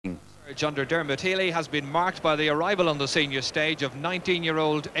Under Dermot Healy has been marked by the arrival on the senior stage of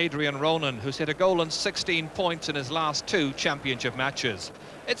 19-year-old Adrian Ronan, who's hit a goal and 16 points in his last 2 championship matches.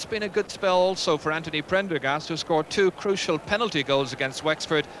 It's been a good spell also for Anthony Prendergast, who scored 2 crucial penalty goals against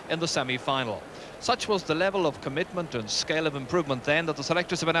Wexford in the semi-final. Such was the level of commitment and scale of improvement then that the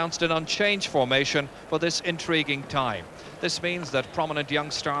selectors have announced an unchanged formation for this intriguing tie. This means that prominent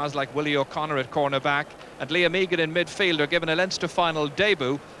young stars like Willie O'Connor at cornerback and Liam Egan in midfield are given a Leinster final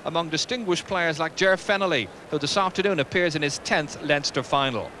debut among distinguished players like Ger Fennelly, who this afternoon appears in his 10th Leinster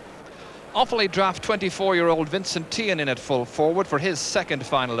final. Offaly draft 24-year-old Vincent Tehan in at full forward for his 2nd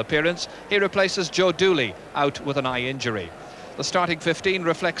final appearance. He replaces Joe Dooley, out with an eye injury. The starting 15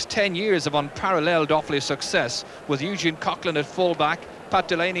 reflects 10 years of unparalleled Offaly success, with Eugene Coughlin at full-back, Pat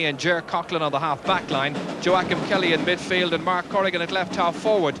Delaney and Ger Coughlin on the half-back line, Joachim Kelly in midfield and Mark Corrigan at left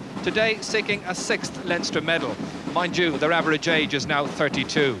half-forward, today seeking a 6th Leinster medal. Mind you, their average age is now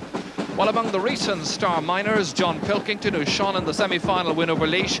 32. While among the recent star minors, John Pilkington, who shone in the semi-final win over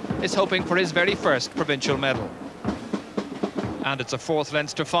Laois, is hoping for his very first provincial medal. And it's a 4th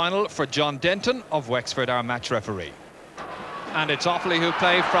Leinster final for John Denton of Wexford, our match referee. And it's Offaly who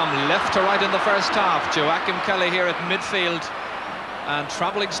play from left to right in the first half. Joachim Kelly here at midfield and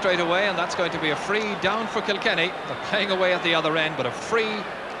travelling straight away, and that's going to be a free down for Kilkenny. They're playing away at the other end, but a free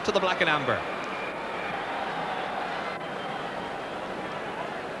to the black and amber.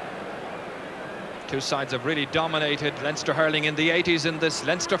 Two sides have really dominated Leinster hurling in the 80s in this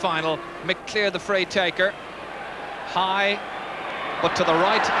Leinster final. Mick Clear, the fray taker. High, but to the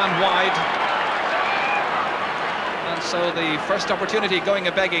right and wide. And so the first opportunity going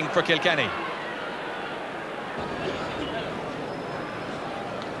a-begging for Kilkenny.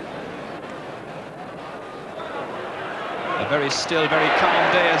 A very still, very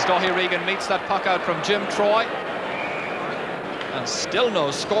calm day as Dáithí Regan meets that puck out from Jim Troy. And still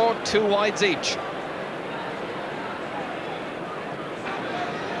no score, 2 wides each.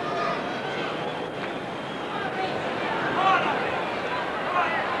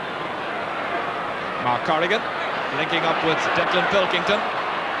 Mark Corrigan linking up with Declan Pilkington.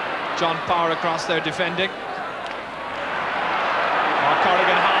 John Power across there defending. Mark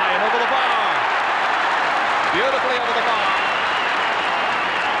Corrigan high and over the bar. Beautifully over the bar.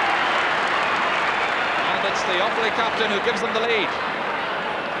 And it's the Offaly captain who gives them the lead.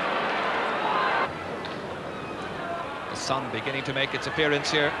 The sun beginning to make its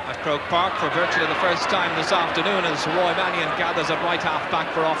appearance here at Croke Park for virtually the first time this afternoon as Roy Mannion gathers at right half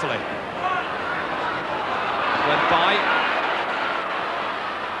back for Offaly. Went by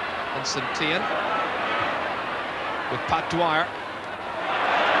Vincent Tehan with Pat Dwyer.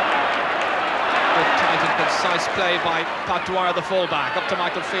 Good tight and concise play by Pat Dwyer, the fullback, up to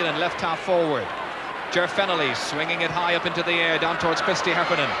Michael Phelan, left half forward. Ger Fennelly swinging it high up into the air down towards Christy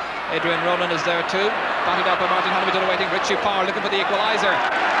Heffernan. Adrian Ronan is there too, batted out by Martin Hannigan awaiting Richie Power looking for the equaliser.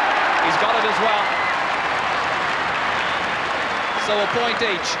 He's got it as well. So a point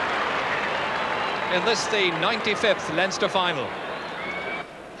each in this, the 95th Leinster final.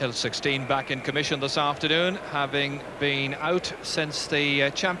 Hill 16 back in commission this afternoon, having been out since the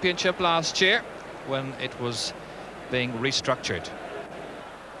championship last year when it was being restructured.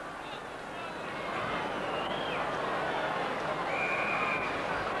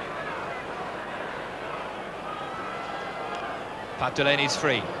 Pat Delaney's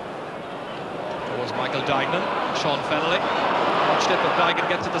free. Towards Michael Dignan, Sean Fennelly. Watched it, but Dignan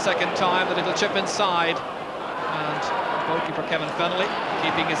gets it the second time. The little chip inside. And goalkeeper Kevin Fennelly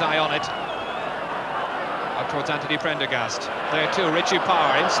keeping his eye on it. Out towards Anthony Prendergast. There too, Richie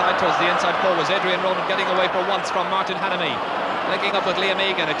Power inside towards the inside forwards. Adrian Ronan getting away for once from Martin Hannamy. Linking up with Liam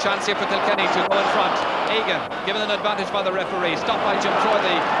Egan. A chance here for Kilkenny to go in front. Egan given an advantage by the referee. Stopped by Jim Troy,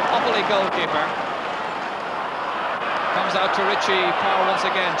 the Offaly goalkeeper. Comes out to Richie Power once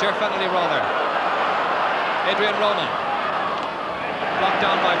again. Ger Fennelly rather. Adrian Ronan. Blocked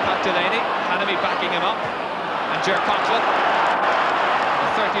down by Pat Delaney. Hannamy backing him up. And Ger Coughlin. The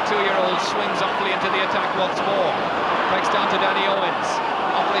 32-year-old swings Offaly into the attack once more. Breaks down to Danny Owens.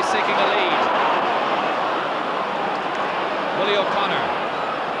 Offaly seeking a lead. Willie O'Connor.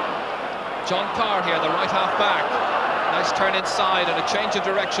 John Power here, the right half back. Nice turn inside and a change of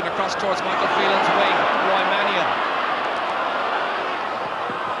direction across towards Michael Phelan's wing. Roy Mannion.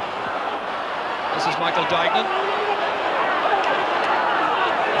 This is Michael Dignan.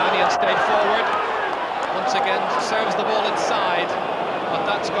 Mannion stayed forward. Once again serves the ball inside, but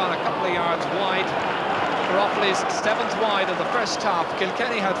that's gone a couple of yards wide for Offaly's 7th wide of the first half.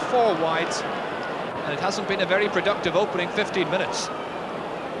 Kilkenny had 4 wides, and it hasn't been a very productive opening 15 minutes.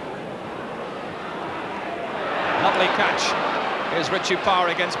 Lovely catch Here's Richie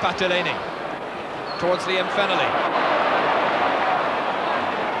Power against Pat Delaney. Towards Liam Fennelly.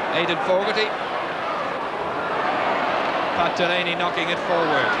 Aidan Fogarty. Pat Delaney knocking it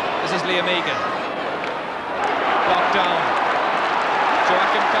forward. This is Liam Egan. Blocked down.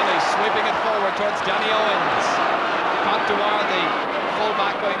 Joachim Kelly sweeping it forward towards Danny Owens. Pat Dwyer, the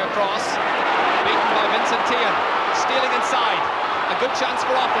fullback, going across. Beaten by Vincent Tian. Stealing inside. A good chance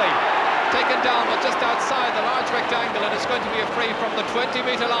for Offaly. Taken down, but just outside the large rectangle, and it's going to be a free from the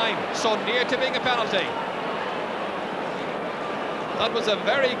 20-metre line. So near to being a penalty. That was a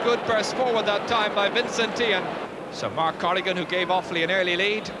very good burst forward that time by Vincent Tian. So Mark Corrigan, who gave Offaly an early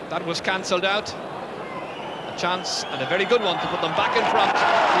lead, that was cancelled out. A chance, and a very good one, to put them back in front,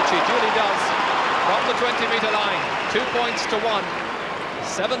 which he duly does, from the 20-metre line. 2 points to 1.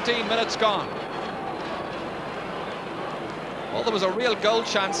 17 minutes gone. Well, there was a real goal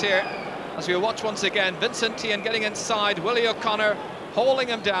chance here. As we watch once again, Vincent Tian getting inside, Willie O'Connor holding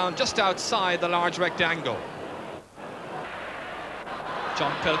him down just outside the large rectangle.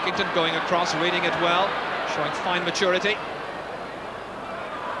 John Pilkington going across, reading it well, showing fine maturity.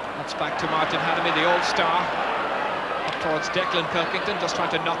 That's back to Martin Hanamy, the old star. Up towards Declan Pilkington, just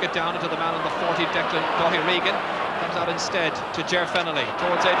trying to knock it down into the man on the 40, Declan Doughty Regan. Comes out instead to Ger Fennelly,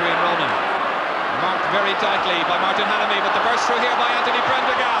 towards Adrian Ronan. Marked very tightly by Martin Hanamy, but the burst through here by Anthony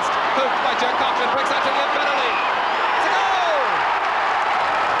Prendergast. Hooked by Ger Coughlin, breaks out to Liam Fennelly. It's a goal!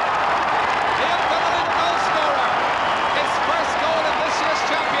 Liam Fennelly, the goal scorer. His first goal in this year's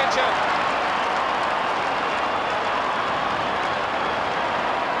championship.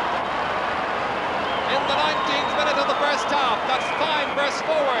 In the 19th minute of the first half, that's fine burst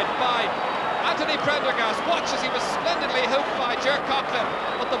forward by Anthony Prendergast. Watch as he was splendidly hooked by Ger Coughlin,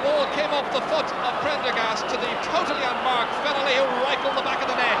 but the ball came off the foot of Prendergast to the totally unmarked Fennelly, who rifled the back of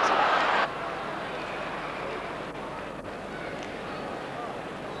the net.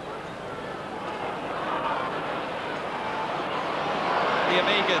 Liam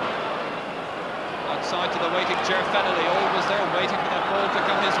Egan outside to the waiting Ger Fennelly, always there waiting for that ball to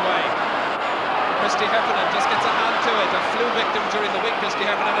come his way. Christy Heffernan just gets a hand to it, a flu victim during the week, Christy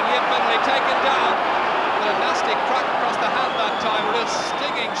Heffernan, and Liam Fennelly taken down with a nasty crack across the hand that time, a real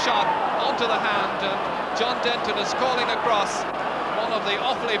stinging shot onto the hand, and John Denton is calling across one of the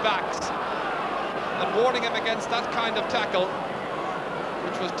Offaly backs and warning him against that kind of tackle,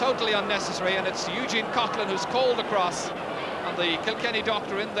 which was totally unnecessary, and it's Eugene Coughlin who's called across, and the Kilkenny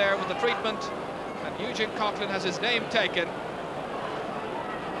doctor in there with the treatment, and Eugene Coughlin has his name taken.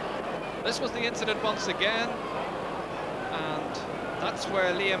 This was the incident once again, and that's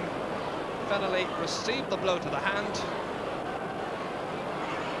where Liam Fennelly received the blow to the hand.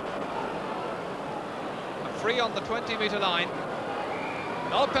 A free on the 20-metre line,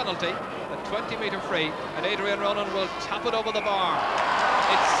 not a penalty, a 20-metre free, and Adrian Ronan will tap it over the bar.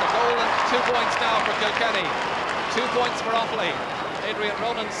 It's a goal and 2 points now for Kilkenny, 2 points for Offaly. Adrian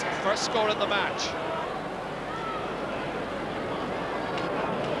Ronan's first score in the match.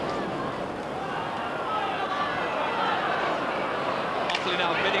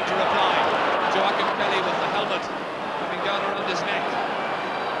 Now bidding to reply. Joachim Kelly with the helmet coming down around his neck.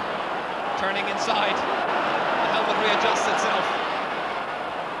 Turning inside. The helmet readjusts itself.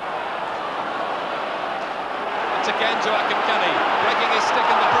 Once again Joachim Kelly breaking his stick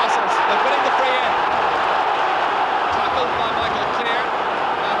in the process, but winning the free in. Tackled by Michael Clear,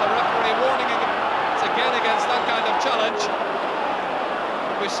 and the referee warning him it's again against that kind of challenge.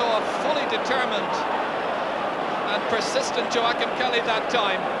 We saw a fully determined and persistent Joachim Kelly that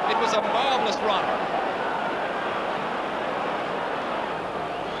time. It was a marvellous run.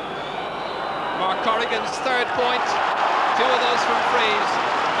 Mark Corrigan's third point, 2 of those from frees,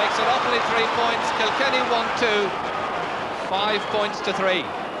 makes it Offaly 3 points, Kilkenny 1-2, 5 points to 3.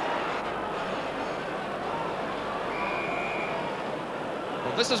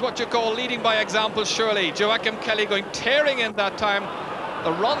 Well, this is what you call leading by example, surely. Joachim Kelly going tearing in that time.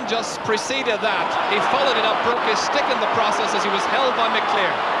 The run just preceded that. He followed it up, broke his stick in the process as he was held by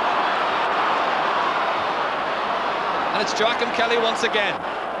McClear. And it's Joachim Kelly once again.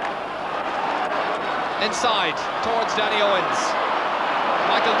 Inside, towards Danny Owens.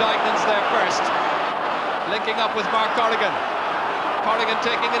 Michael Dignan's there first. Linking up with Mark Corrigan. Corrigan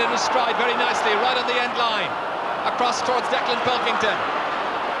taking it in his stride very nicely, right on the end line. Across towards Declan Pilkington.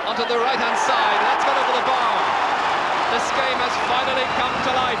 Onto the right-hand side, that's gone over the bar. This game has finally come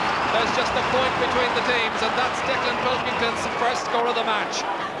to life. There's just a point between the teams, and that's Declan Pilkington's first score of the match.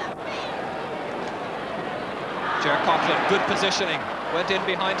 Ger Coughlin, good positioning. Went in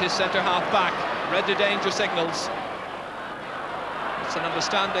behind his centre half back. Read the danger signals. It's an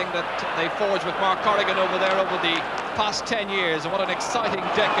understanding that they forged with Mark Corrigan over there over the past 10 years, and what an exciting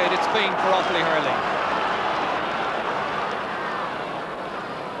decade it's been for Offaly hurling.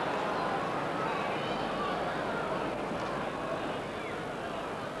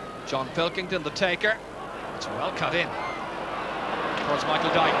 John Pilkington, the taker. It's well cut in towards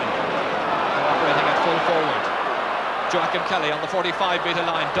Michael Dykeman, operating at full forward. Joachim Kelly on the 45-metre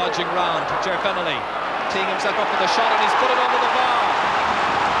line, dodging round. Ger Fennelly teeing himself up with a shot, and he's put it over the bar.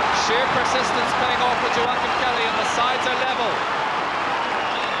 Sheer persistence paying off for Joachim Kelly, and the sides are level.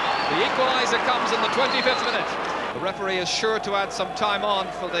 The equaliser comes in the 25th minute. The referee is sure to add some time on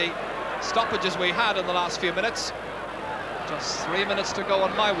for the stoppages we had in the last few minutes. Just 3 minutes to go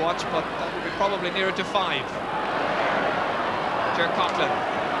on my watch, but that will be probably nearer to 5. Ger Coughlin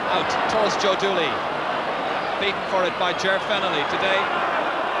out towards Joe Dooley. Beaten for it by Ger Fennelly today,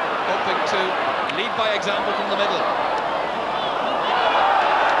 hoping to lead by example from the middle.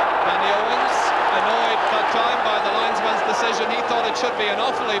 Danny Owens, annoyed that time by the linesman's decision. He thought it should be an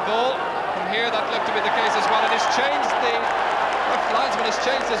Offaly ball. From here, that looked to be the case as well, and he's changed the linesman has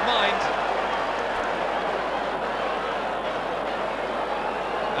changed his mind.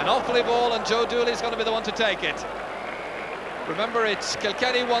 An Offaly ball, and Joe Dooley's going to be the one to take it. Remember, it's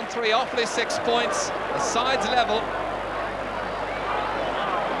Kilkenny 1-3, Offaly 6 points, the sides level.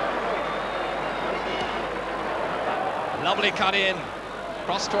 Lovely cut in,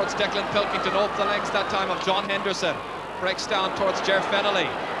 cross towards Declan Pilkington, off the legs that time of John Henderson. Breaks down towards Ger Fennelly.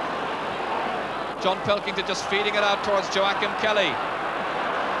 John Pilkington just feeding it out towards Joachim Kelly.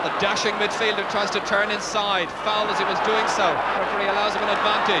 The dashing midfielder tries to turn inside, fouled as he was doing so. Referee allows him an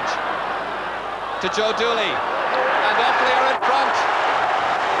advantage. To Joe Dooley. And Offaly are in front.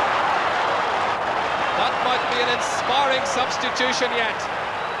 That might be an inspiring substitution yet.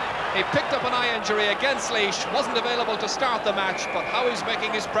 He picked up an eye injury against Laois, wasn't available to start the match, but how he's making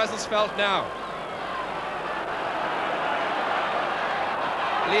his presence felt now.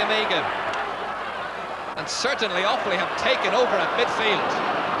 Liam Egan. And certainly Offaly have taken over at midfield.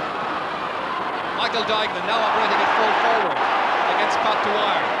 Michael Dykeman now operating at full forward against Pat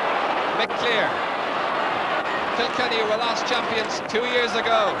Dwyer. Mick Clear. Kilkenny were last champions 2 years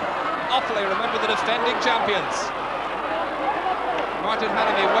ago. Offaly, remember, the defending champions. Martin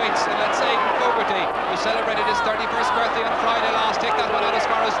Hannamy waits and lets Aidan Fogarty, who celebrated his 31st birthday on Friday last, take that one out as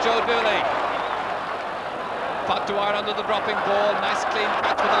far as Joe Dooley. Pat Dwyer under the dropping ball, nice clean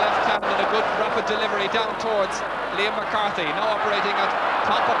catch with the left hand and a good rapid delivery down towards Liam McCarthy, now operating at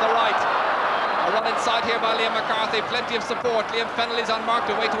top of the right. A run inside here by Liam McCarthy, plenty of support. Liam Fennelly's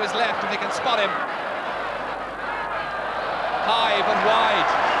unmarked away to his left if he can spot him. High but wide.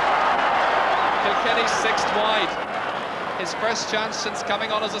 Kilkenny 6th wide. His first chance since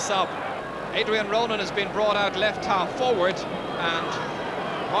coming on as a sub. Adrian Ronan has been brought out left half forward, and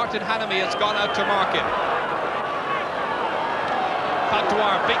Martin Hannamy has gone out to mark him. Pat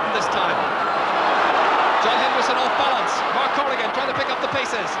Dwyer beaten this time. John Henderson off balance. Mark Corrigan trying to pick up the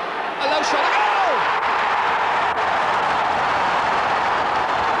pieces. A low shot. Oh!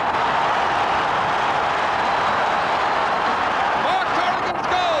 Mark Corrigan's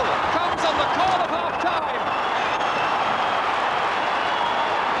goal comes on the call of half-time.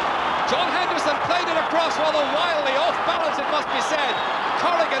 John Henderson played it across rather wildly, off balance it must be said.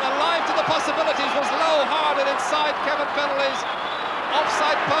 Corrigan, alive to the possibilities, was low, hard and inside Kevin Fennelly's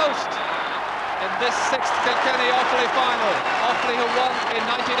offside post. In this 6th Kilkenny Offaly final. Offaly, who won in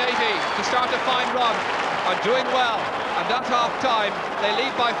 1980 to start a fine run, are doing well, and at half-time they lead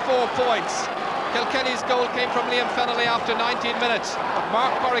by 4 points. Kilkenny's goal came from Liam Fennelly after 19 minutes, but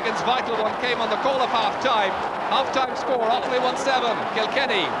Mark Corrigan's vital one came on the call of half-time. Half-time score, Offaly 1-7,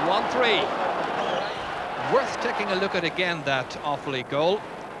 Kilkenny 1-3. Worth taking a look at again, that Offaly goal.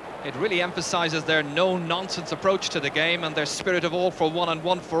 It really emphasises their no-nonsense approach to the game and their spirit of all for one and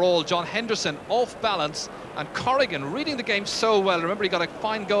one for all. John Henderson off balance, and Corrigan reading the game so well. Remember, he got a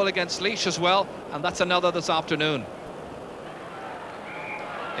fine goal against Laois as well, and that's another this afternoon.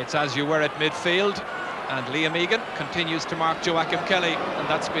 It's as you were at midfield, and Liam Egan continues to mark Joachim Kelly, and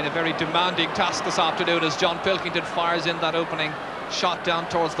that's been a very demanding task this afternoon as John Pilkington fires in that opening shot down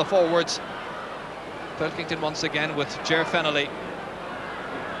towards the forwards. Pilkington once again with Ger Fennelly.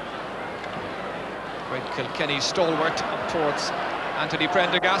 Great Kilkenny stalwart up towards Anthony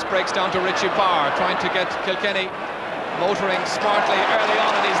Prendergast, breaks down to Richie Parr, trying to get Kilkenny motoring smartly early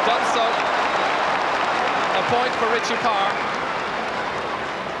on, and he's done so. A point for Richie Parr.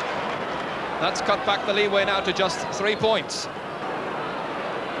 That's cut back the leeway now to just 3 points.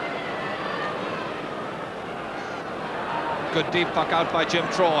 Good deep puck out by Jim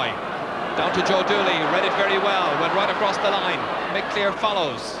Troy. Down to Joe Dooley, read it very well, went right across the line. Mick Clear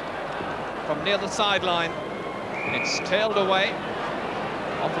follows from near the sideline. It's tailed away.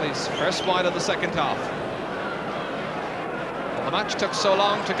 Offaly's first wide of the second half. Well, the match took so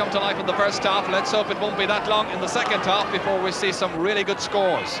long to come to life in the first half. Let's hope it won't be that long in the second half before we see some really good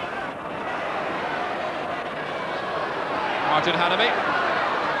scores. Martin Hannamy.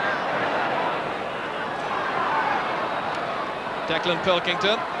 Declan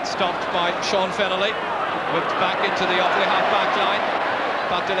Pilkington, stopped by Sean Fennelly. Whipped back into the Offaly half-back line.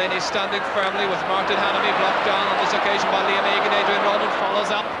 Pat Delaney standing firmly with Martin Hannamy blocked down on this occasion by Liam Egan. Adrian Ronan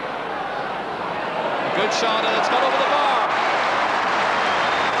follows up. A good shot and it's gone over the bar.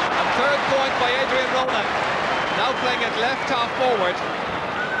 And third point by Adrian Ronan. Now playing it left half forward.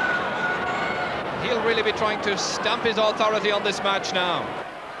 He'll really be trying to stamp his authority on this match now.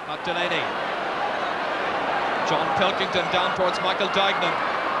 Pat Delaney. John Pilkington down towards Michael Dignan.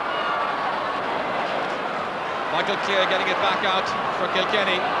 Michael Clear getting it back out for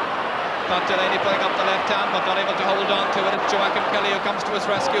Kilkenny. Pat Delaney playing up the left hand but not able to hold on to it. It's Joachim Kelly who comes to his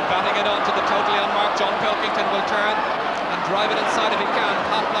rescue, batting it on to the totally unmarked John Pilkington. Will turn and drive it inside if he can.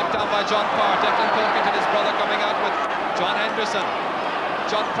 Half knocked down by John Parr. Declan Pilkington, his brother, coming out with John Henderson.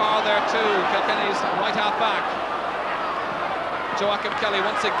 John Parr there too, Kilkenny's right half back. Joachim Kelly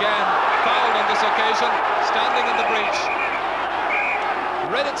once again fouled on this occasion, standing in the breach.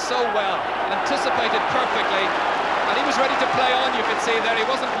 Read it so well, anticipated perfectly, and he was ready to play on, you could see there. He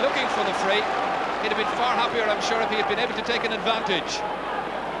wasn't looking for the free. He'd have been far happier, I'm sure, if he had been able to take an advantage.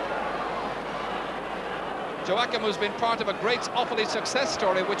 Joachim, who's been part of a great Offaly success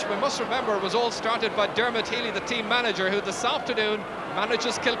story, which we must remember was all started by Dermot Healy, the team manager, who this afternoon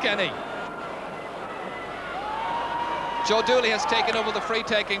manages Kilkenny. Joe Dooley has taken over the free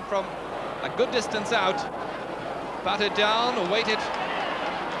taking from a good distance out. Batted down, waited.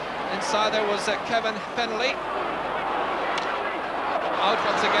 Inside there was Kevin Fennelly. Out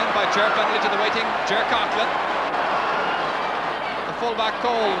once again by Ger Fennelly to the waiting Ger Coughlin. The fullback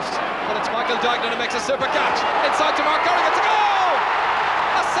calls, but it's Michael Dignan who makes a super catch. Inside to Mark Corrigan, it's a goal!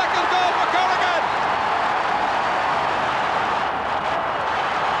 A second goal for Corrigan!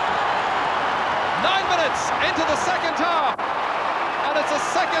 Into the second half, and it's a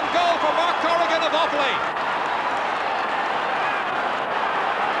second goal for Mark Corrigan of Offaly.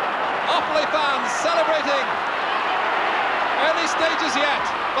 Offaly fans celebrating. Early stages yet,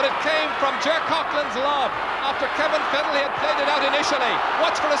 but it came from Ger Coughlin's lob after Kevin Fennelly had played it out initially.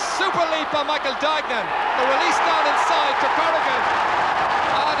 Watch for a super leap by Michael Dignan. The release down inside to Corrigan,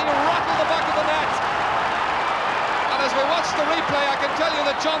 and he rattled the back of the net. As we watch the replay, I can tell you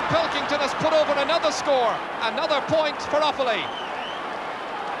that John Pilkington has put over another score, another point for Offaly.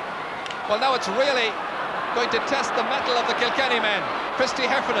 Well, now it's really going to test the mettle of the Kilkenny men. Christy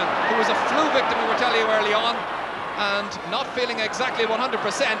Heffernan, who was a flu victim, we were telling you early on, and not feeling exactly 100%.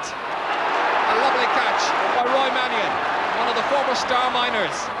 A lovely catch by Roy Mannion, one of the former star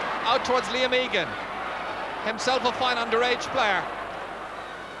miners, out towards Liam Egan, himself a fine underage player.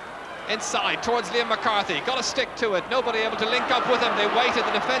 Inside towards Liam McCarthy, got a stick to it, nobody able to link up with him. They waited,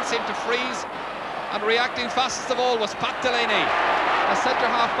 the defence seemed to freeze, and reacting fastest of all was Pat Delaney. The centre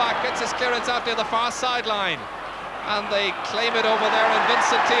half back gets his clearance out near the far sideline, and they claim it over there, and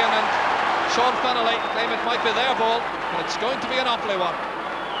Vincent Tian and Sean Fennelly claim it might be their ball, but it's going to be an Offaly one.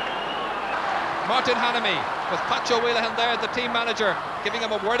 Martin Hannamy with Pacho Wheelahan there, the team manager, giving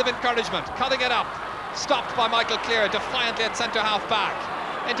him a word of encouragement, cutting it up, stopped by Michael Clear defiantly at centre half back.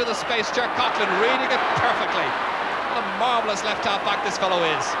 Into the space, Ger Coughlin reading it perfectly. What a marvellous left half back this fellow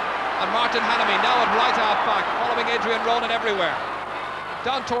is. And Martin Hannamy now at right half back, following Adrian Ronan everywhere.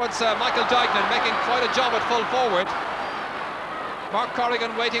 Down towards Michael Dignan, making quite a job at full forward. Mark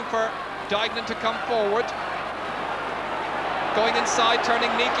Corrigan waiting for Dignan to come forward. Going inside,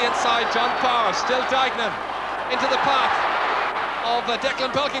 turning neatly inside, John Parr, still Dignan. Into the path of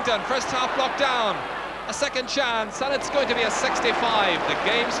Declan Pilkington, first half blocked down. A second chance, and it's going to be a 65, the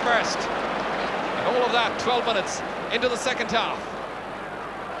game's first. And all of that, 12 minutes into the second half.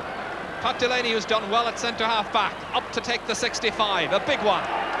 Pat Delaney, who's done well at centre half back, up to take the 65, a big one.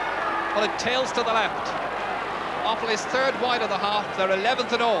 Well, it tails to the left. Offaly's third wide of the half, they're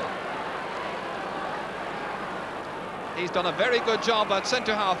 11th in all. He's done a very good job at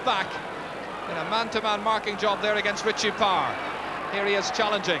centre half back in a man-to-man marking job there against Richie Parr. Here he is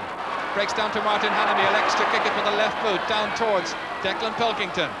challenging. Breaks down to Martin Hannamy, elects to kick it with the left boot, down towards Declan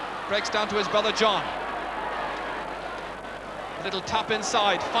Pilkington. Breaks down to his brother John. A little tap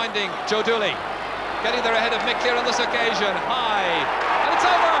inside, finding Joe Dooley. Getting there ahead of Mick Clear on this occasion. High, and it's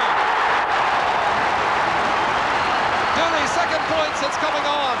over! Dooley, second points, it's coming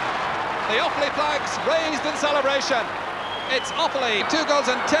on. The Offaly flags raised in celebration. It's Offaly, 2 goals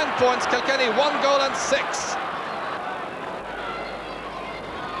and 10 points. Kilkenny, 1 goal and 6.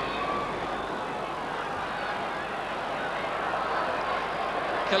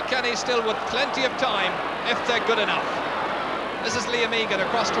 Kilkenny still with plenty of time if they're good enough. This is Liam Egan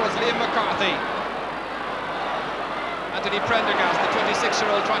across towards Liam McCarthy. Anthony Prendergast, the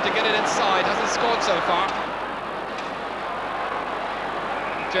 26-year-old, trying to get it inside, hasn't scored so far.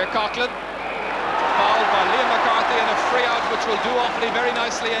 Ger Coughlin, fouled by Liam McCarthy, and a free out which will do Offaly very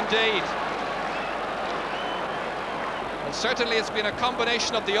nicely indeed. Well, certainly it's been a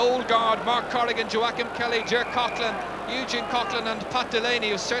combination of the old guard, Mark Corrigan, Joachim Kelly, Ger Coughlin, Eugene Coughlin and Pat Delaney,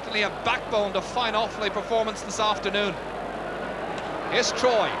 who certainly have backboned a fine Offaly performance this afternoon. Here's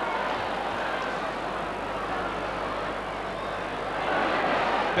Troy.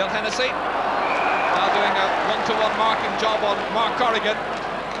 Bill Hennessy now doing a one-to-one marking job on Mark Corrigan.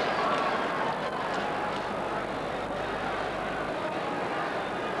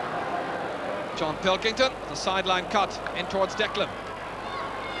 John Pilkington, the sideline cut in towards Declan.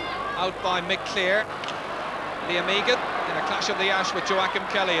 Out by Mick Clear. Liam Egan in a clash of the ash with Joachim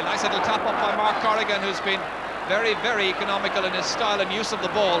Kelly. A nice little tap up by Mark Corrigan, who's been very, very economical in his style and use of the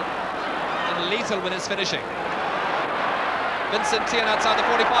ball, and lethal with his finishing. Vincent Tian outside the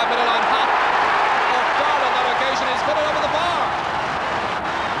 45-metre line. Hop off guard on that occasion. He's put it over the bar.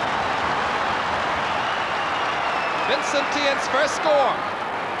 Vincent Tian's first score.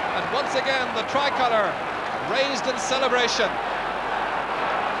 And once again, the tricolour raised in celebration.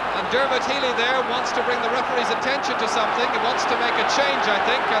 And Dermot Healy there wants to bring the referee's attention to something. He wants to make a change, I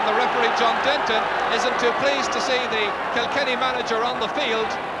think, and the referee, John Denton, isn't too pleased to see the Kilkenny manager on the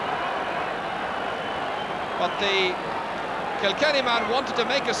field. But the Kilkenny man wanted to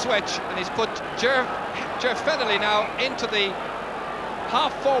make a switch, and he's put Ger Fennelly now into the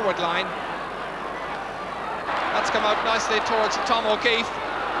half-forward line. That's come out nicely towards Tom O'Keefe.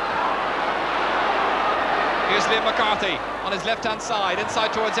 Here's Liam McCarthy on his left-hand side,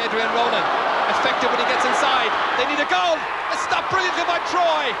 inside towards Adrian Ronan. Effective when he gets inside. They need a goal. It's stopped brilliantly by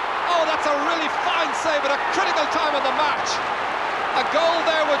Troy. Oh, that's a really fine save at a critical time of the match. A goal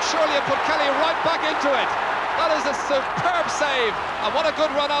there would surely have put Kelly right back into it. That is a superb save, and what a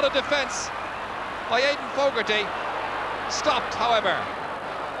good run out of defence by Aidan Fogarty. Stopped, however.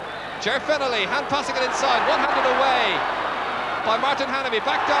 Ger Fennelly hand passing it inside, one-handed away by Martin Hannamy,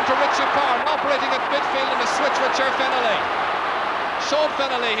 back down to Richie Parr, operating at midfield in a switch with Ger Fennelly. Sean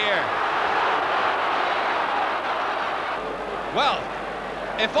Fennelly here. Well,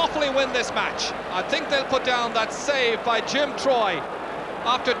 if Offaly win this match, I think they'll put down that save by Jim Troy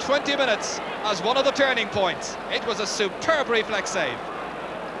after 20 minutes as one of the turning points. It was a superb reflex save.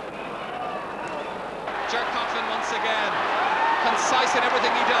 Ger Coughlin once again, concise in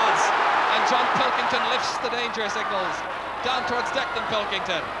everything he does, and John Pilkington lifts the danger signals down towards Declan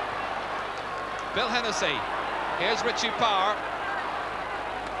Pilkington. Bill Hennessy, here's Richie Parr.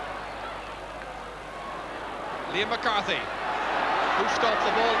 Liam McCarthy, pushed off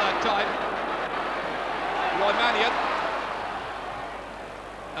the ball that time. Roy Mannion.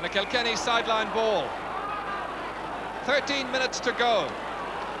 And a Kilkenny sideline ball. 13 minutes to go.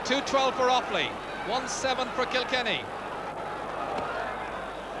 2-12 for Offaly, 1-7 for Kilkenny.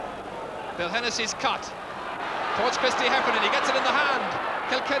 Bill Hennessy's cut towards Christy Heffernan. He gets it in the hand.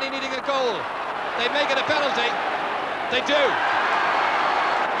 Kilkenny needing a goal. They make it a penalty. They do.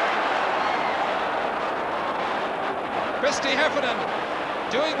 Christy Heffernan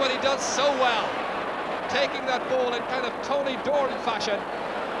doing what he does so well, taking that ball in kind of Tony Doran fashion.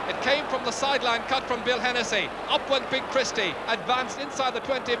 It came from the sideline cut from Bill Hennessy. Up went Big Christie, advanced inside the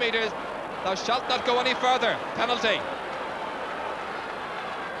 20 metres. Thou shalt not go any further. Penalty.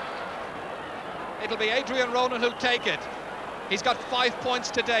 It'll be Adrian Ronan who'll take it. He's got 5 points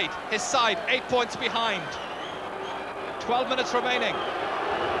to date. His side 8 points behind. 12 minutes remaining.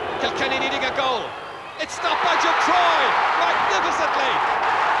 Kilkenny needing a goal. It's stopped by Jim Troy magnificently.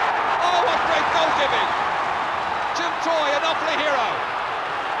 Oh, what great goal-giving. Jim Troy, an Offaly hero.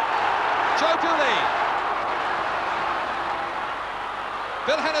 Joe Dooley.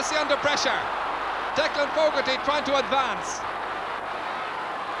 Bill Hennessy under pressure. Declan Fogarty trying to advance.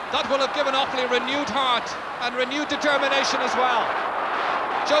 That will have given Offaly renewed heart and renewed determination as well.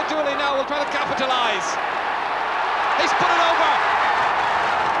 Joe Dooley now will try to capitalise. He's put it over.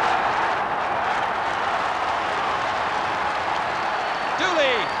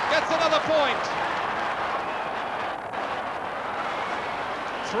 Dooley gets another point.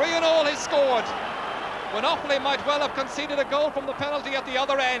 3 in all he's scored, when Offaly might well have conceded a goal from the penalty at the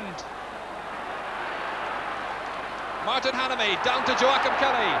other end. Martin Hannamy down to Joachim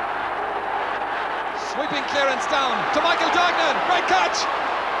Kelly. Sweeping clearance down to Michael Dagnan. Great catch.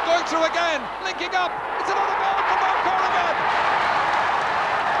 Going through again. Linking up. It's another goal for Mark Corrigan.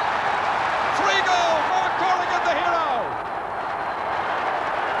 3 goal. Mark Corrigan, the hero.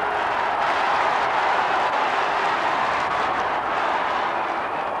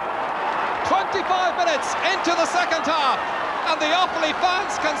 into the second half, and the Offaly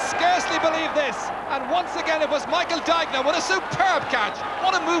fans can scarcely believe this. And once again, it was Michael Dignan with a superb catch.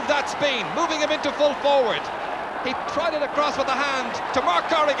 What a move that's been, moving him into full forward. He tried it across with the hand to Mark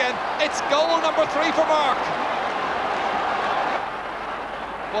Corrigan. It's goal number 3 for Mark.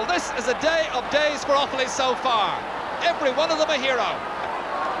 Well, this is a day of days for Offaly so far. Every one of them a hero.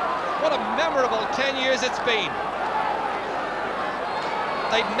 What a memorable 10 years it's been.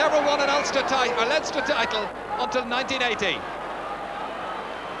 They'd never won an Leinster title until 1980.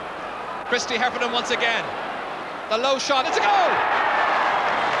 Christy Heffernan once again. The low shot, it's a goal!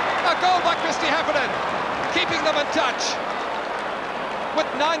 A goal by Christy Heffernan, keeping them in touch with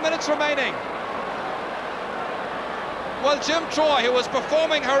 9 minutes remaining. Well, Jim Troy, who was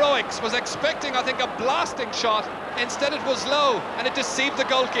performing heroics, was expecting, I think, a blasting shot. Instead it was low, and it deceived the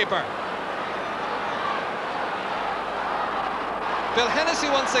goalkeeper. Bill Hennessy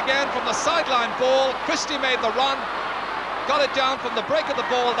once again from the sideline ball. Christie made the run, got it down from the break of the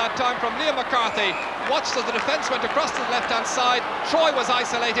ball, that time from Liam McCarthy. Watched as the defence went across to the left-hand side. Troy was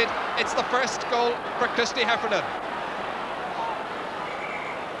isolated. It's the first goal for Christy Heffernan.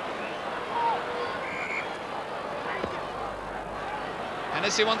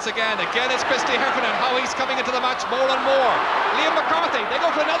 Hennessy once again. Again it's Christy Heffernan. How he's coming into the match more and more. Liam McCarthy, they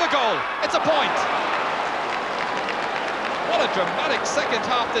go for another goal. It's a point. What a dramatic second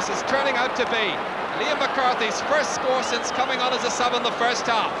half this is turning out to be. Liam McCarthy's first score since coming on as a sub in the first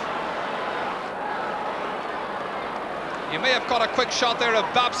half. You may have caught a quick shot there of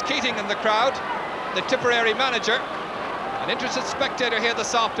Babs Keating in the crowd, the Tipperary manager, an interested spectator here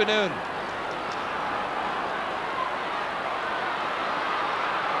this afternoon.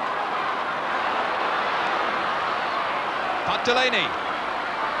 Pat Delaney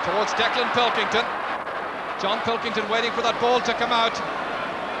towards Declan Pilkington. John Pilkington waiting for that ball to come out.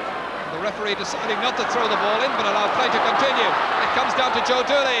 The referee deciding not to throw the ball in, but allow play to continue. It comes down to Joe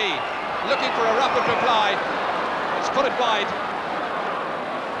Dooley, looking for a rapid reply. It's put it wide.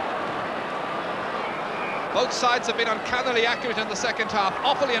 Both sides have been uncannily accurate in the second half.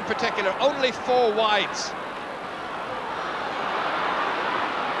 Offaly in particular, only 4 wides.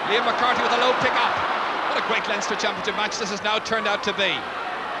 Liam McCarthy with a low pick-up. What a great Leinster Championship match this has now turned out to be.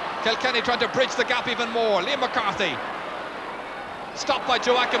 Kilkenny trying to bridge the gap even more. Liam McCarthy. Stopped by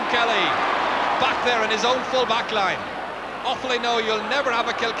Joachim Kelly. Back there in his own full back line. Offaly know you'll never have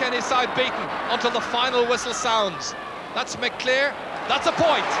a Kilkenny side beaten until the final whistle sounds. That's McClear. That's a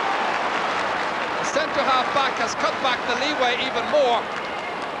point. The centre-half back has cut back the leeway even more.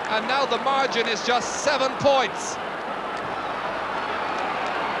 And now the margin is just 7 points.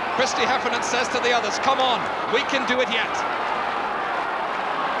 Christy Heffernan says to the others, come on, we can do it yet.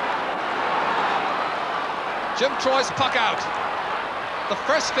 Jim Troy's puck out. The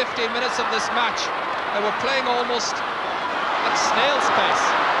first 15 minutes of this match, they were playing almost at snail's pace.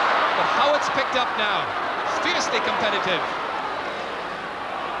 But how it's picked up now, fiercely competitive.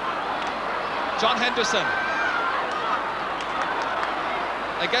 John Henderson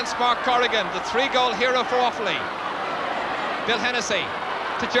against Mark Corrigan, the 3-goal hero for Offaly. Bill Hennessy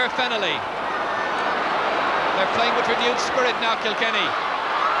to Ger Fennelly. They're playing with renewed spirit now, Kilkenny.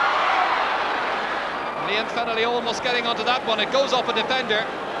 Liam Fennelly almost getting onto that one. It goes off a defender.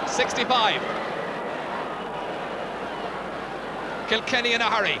 65. Kilkenny in a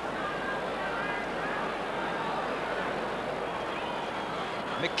hurry.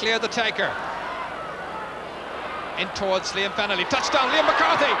 McClear the taker. In towards Liam Fennelly. Touchdown, Liam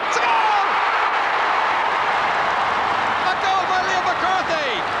McCarthy. It's a goal! A goal by Liam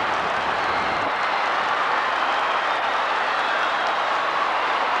McCarthy!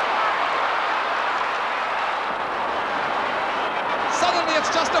 Suddenly it's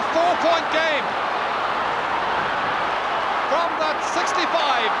just a 4-point game. From that 65,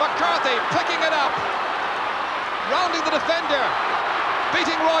 McCarthy picking it up, rounding the defender,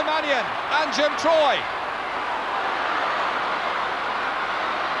 beating Roy Mannion and Jim Troy.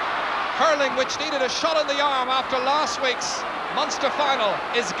 Hurling, which needed a shot in the arm after last week's Munster final,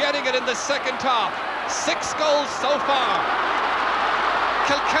 is getting it in the second half. 6 goals so far.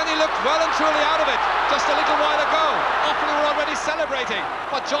 Kilkenny looked well and truly out of it just a little while ago. Offaly were already celebrating,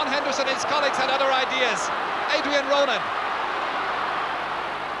 but John Henderson and his colleagues had other ideas. Adrian Ronan.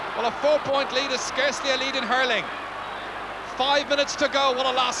 Well, a 4-point lead is scarcely a lead in hurling. 5 minutes to go. What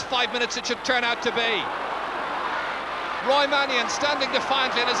a last 5 minutes it should turn out to be. Roy Mannion standing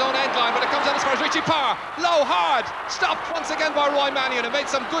defiantly in his own end line, but it comes out as far as Richie Parr. Low, hard. Stopped once again by Roy Mannion, who made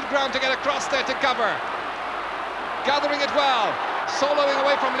some good ground to get across there to cover. Gathering it well. Soloing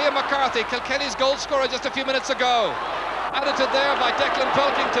away from Liam McCarthy, Kilkenny's goal scorer just a few minutes ago. Added to there by Declan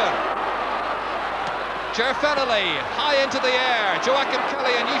Pilkington. Ger Fennelly, high into the air. Joachim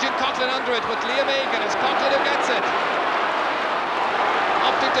Kelly and Eugene Coughlin under it with Liam Egan. It's Coughlin who gets it.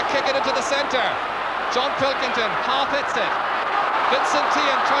 Opting to kick it into the centre. John Pilkington half hits it. Vincent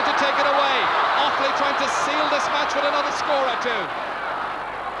Tian trying to take it away. Offaly trying to seal this match with another score or two.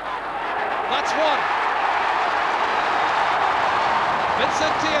 That's one.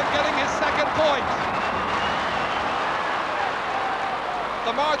 Vincent Tian getting his second point.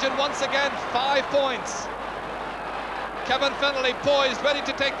 The margin once again 5 points. Kevin Fennelly poised, ready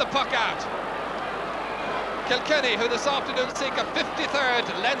to take the puck out. Kilkenny, who this afternoon seek a 53rd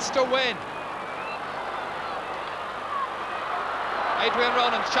Leinster win. Adrian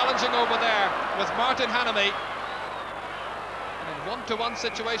Ronan challenging over there with Martin Hannamy. And in one-to-one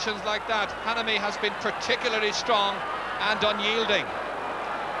situations like that, Hannamy has been particularly strong and unyielding.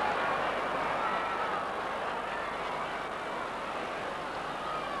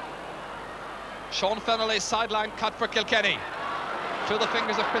 Sean Fennelly's sideline cut for Kilkenny. Through the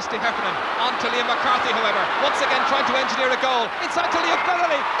fingers of Christy Heffernan. On to Liam McCarthy, however. Once again trying to engineer a goal. Inside to Liam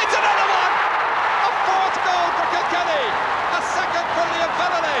Fennelly. It's another one! A fourth goal for Kilkenny! A second for Liam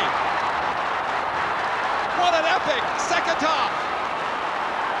Fennelly! What an epic second half!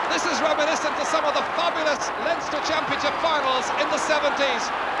 This is reminiscent to some of the fabulous Leinster Championship finals in the 70s.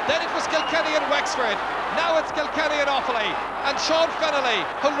 Then it was Kilkenny and Wexford. Now it's Kilkenny and Offaly. And Sean Fennelly,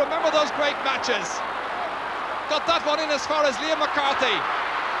 who'll remember those great matches, got that one in as far as Liam McCarthy.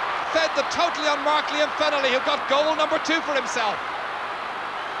 Fed the totally unmarked Liam Fennelly, who got goal number 2 for himself.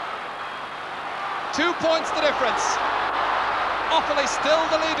 2 points the difference. Offaly still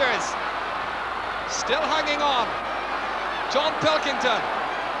the leaders. Still hanging on. John Pilkington.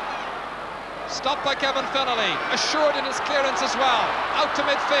 Stopped by Kevin Fennelly. Assured in his clearance as well. Out to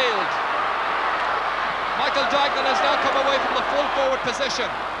midfield. Michael Dignan has now come away from the full forward position.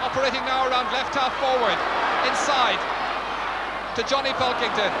 Operating now around left half forward. Inside to Johnny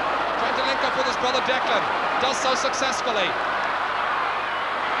Pilkington. Trying to link up with his brother Declan. Does so successfully.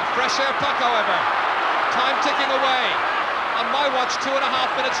 A fresh air puck, however. Time ticking away. On my watch, 2.5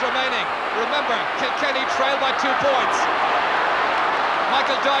 minutes remaining. Remember, Kilkenny trail by 2 points.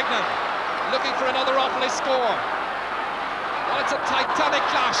 Michael Dignan looking for another Offaly score. Well, it's a titanic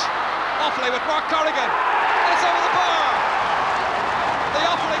clash. Offaly with Mark Corrigan. It's over the bar. The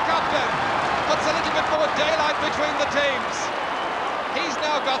Offaly captain puts a little bit more daylight between the teams. He's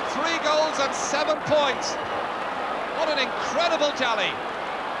now got 3 goals and 7 points. What an incredible tally.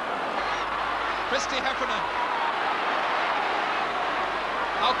 Christy Heffernan.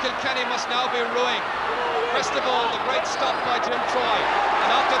 How Kilkenny must now be ruing. First of all, the great stop by Jim Troy, and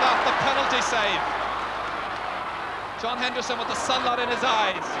after that, the penalty save. John Henderson with the sunlight in his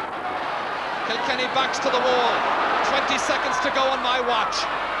eyes. Kilkenny backs to the wall. 20 seconds to go on my watch.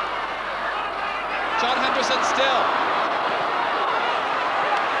 John Henderson still.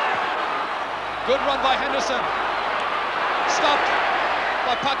 Good run by Henderson. Stopped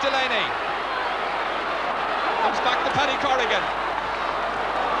by Pat Delaney. Comes back to Paddy Corrigan.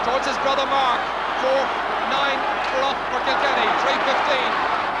 Towards his brother Mark. 4-9 for Kilkenny. 3-15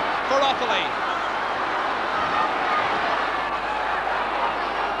 for Offaly.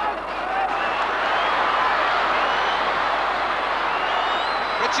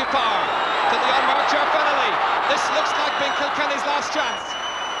 Richie Power to the unmarked Ger Fennelly. This looks like being Kilkenny's last chance.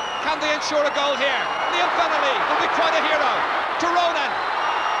 Can they ensure a goal here? Liam Fennelly will be quite a hero. To Ronan.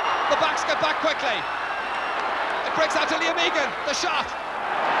 The backs get back quickly. It breaks out to Liam Egan. The shot.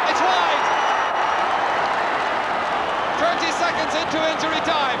 It's wide. 30 seconds into injury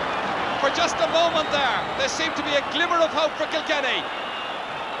time. For just a moment there seemed to be a glimmer of hope for Kilkenny.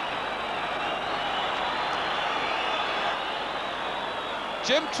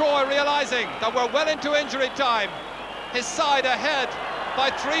 Jim Troy realising that we're well into injury time. His side ahead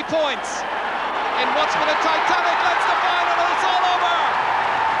by 3 points in what's been a titanic Leinster final, and it's all over.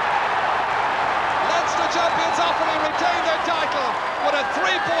 Leinster champions Offaly retain their title with a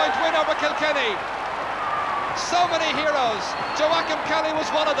 3-point win over Kilkenny. So many heroes. Joachim Kelly was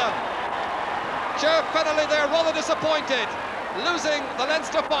one of them. Ger Fennelly there rather disappointed, losing the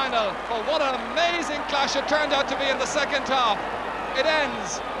Leinster final. But what an amazing clash it turned out to be in the second half. It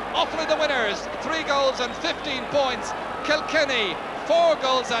ends. Offaly the winners, 3 goals and 15 points. Kilkenny, 4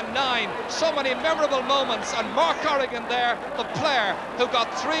 goals and 9. So many memorable moments, and Mark Corrigan there, the player who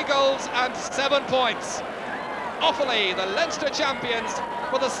got 3 goals and 7 points. Offaly, the Leinster champions,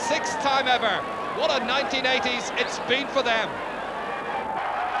 for the 6th time ever. What a 1980s it's been for them.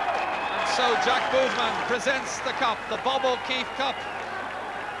 And so Jack Boozman presents the cup, the Bob O'Keefe Cup,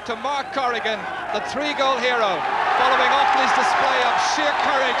 to Mark Corrigan, the 3-goal hero, following Offaly's display of sheer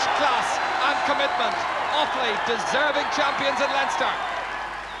courage, class and commitment. Offaly, deserving champions in Leinster.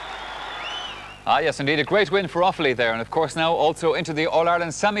 Ah, yes, indeed, a great win for Offaly there, and of course now also into the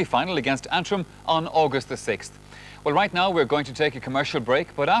All-Ireland semi-final against Antrim on August the 6th. Well, right now we're going to take a commercial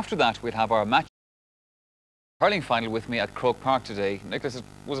break, but after that we'll have our match hurling final with me at Croke Park today. Nicholas, it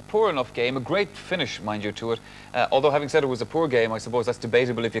was a poor enough game, a great finish, mind you, to it. Although having said it was a poor game, I suppose that's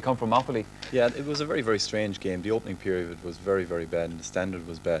debatable if you come from Offaly. Yeah, it was a very, very strange game. The opening period was very, very bad and the standard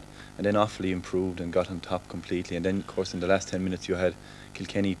was bad. And then Offaly improved and got on top completely. And then, of course, in the last 10 minutes you had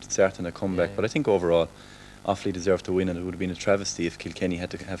Kilkenny starting a comeback. Yeah. But I think overall, Offaly deserved to win, and it would have been a travesty if Kilkenny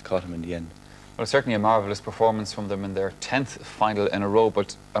had to have caught him in the end. Well, certainly a marvellous performance from them in their 10th final in a row,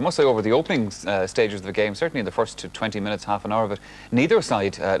 but I must say over the opening stages of the game, certainly in the first 20 minutes, half an hour of it, neither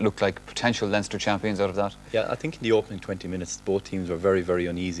side looked like potential Leinster champions out of that. Yeah, I think in the opening 20 minutes both teams were very, very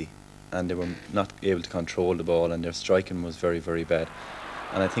uneasy and they were not able to control the ball, and their striking was very, very bad.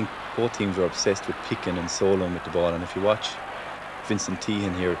 And I think both teams were obsessed with picking and soloing with the ball, and if you watch Vincent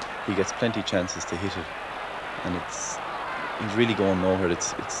Tehan here, he gets plenty of chances to hit it, and he's really going nowhere.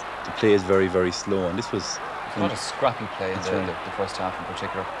 The play is very, very slow, and this was not a scrappy play in the first half in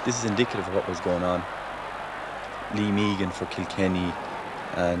particular. This is indicative of what was going on. Lee Megan for Kilkenny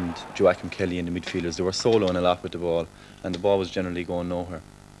and Joachim Kelly in the midfielders, they were soloing a lot with the ball, and the ball was generally going nowhere.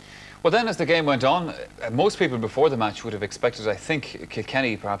 Well, then as the game went on, most people before the match would have expected, I think,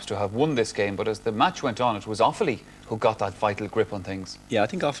 Kilkenny perhaps to have won this game, but as the match went on, it was Offaly who got that vital grip on things. Yeah, I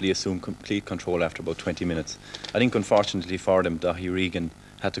think Offaly assumed complete control after about 20 minutes. I think unfortunately for them, Dahi Regan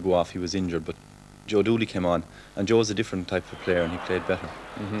had to go off, he was injured, but Joe Dooley came on, and Joe's a different type of player and he played better.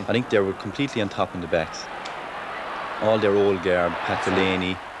 I think they were completely on top in the backs. All their old guard, Pat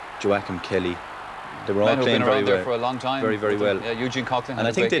Delaney, Joachim Kelly, they were all playing very well. For a long time. Very, very well. Yeah, Eugene Coughlin had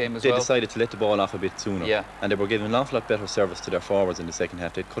a great game as well. And I think they decided to let the ball off a bit sooner. Yeah. And they were giving an awful lot better service to their forwards in the second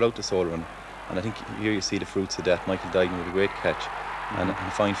half. They'd cut out the soul run. And I think here you see the fruits of that. Michael Dygan with a great catch and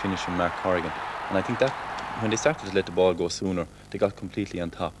a fine finish from Mark Corrigan. And I think that when they started to let the ball go sooner, they got completely on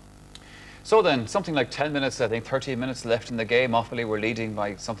top. So then, something like 10 minutes, I think 13 minutes left in the game. Offaly were leading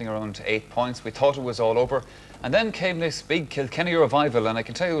by something around 8 points. We thought it was all over. And then came this big Kilkenny revival, and I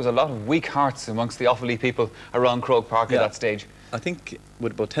can tell you there was a lot of weak hearts amongst the Offaly people around Croke Park at that stage. I think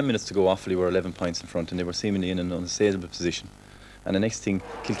with about 10 minutes to go, Offaly were 11 points in front, and they were seemingly in an unassailable position. And the next thing,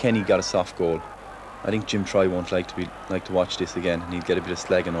 Kilkenny got a soft goal. I think Jim Troy won't like to watch this again, and he'd get a bit of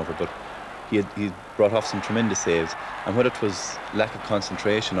slagging over, but he brought off some tremendous saves, and whether it was lack of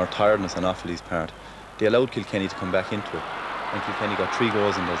concentration or tiredness on Offaly's part, they allowed Kilkenny to come back into it, and Kilkenny got 3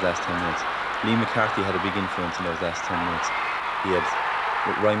 goals in those last 10 minutes. Lee McCarthy had a big influence in those last 10 minutes.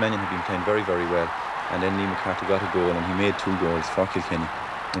 Ryan Mannion had been playing very, very well, and then Lee McCarthy got a goal, and he made 2 goals for Kilkenny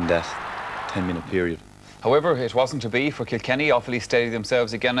in that 10-minute period. However, it wasn't to be for Kilkenny. Offaly steadied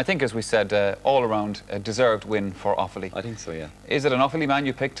themselves again. I think, as we said, all around a deserved win for Offaly. I think so, yeah. Is it an Offaly man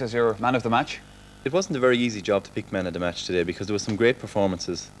you picked as your man of the match? It wasn't a very easy job to pick man of the match today, because there were some great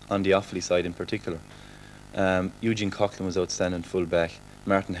performances on the Offaly side in particular. Eugene Coughlin was outstanding full back.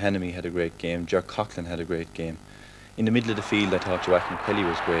 Martin Hannamy had a great game. Jerk Coughlin had a great game. In the middle of the field, I thought Joachim Kelly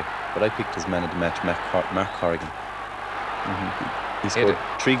was great, but I picked as man of the match Mark Corrigan. He scored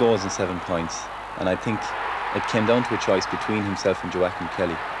 3 goals and 7 points, and I think it came down to a choice between himself and Joachim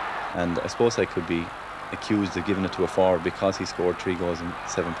Kelly, and I suppose I could be accused of giving it to a forward because he scored 3 goals and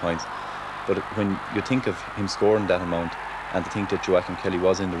 7 points. But when you think of him scoring that amount and to think that Joachim Kelly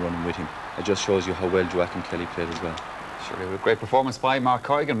was in the running with him, it just shows you how well Joachim Kelly played as well. Surely a great performance by Mark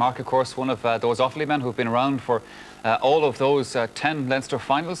Corrigan. Mark, of course, one of those Offaly men who've been around for all of those 10 Leinster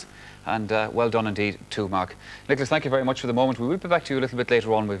finals, and well done indeed to Mark. Nicholas, thank you very much for the moment. We will be back to you a little bit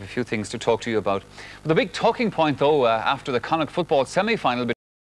later on with a few things to talk to you about. But the big talking point, though, after the Connacht football semi-final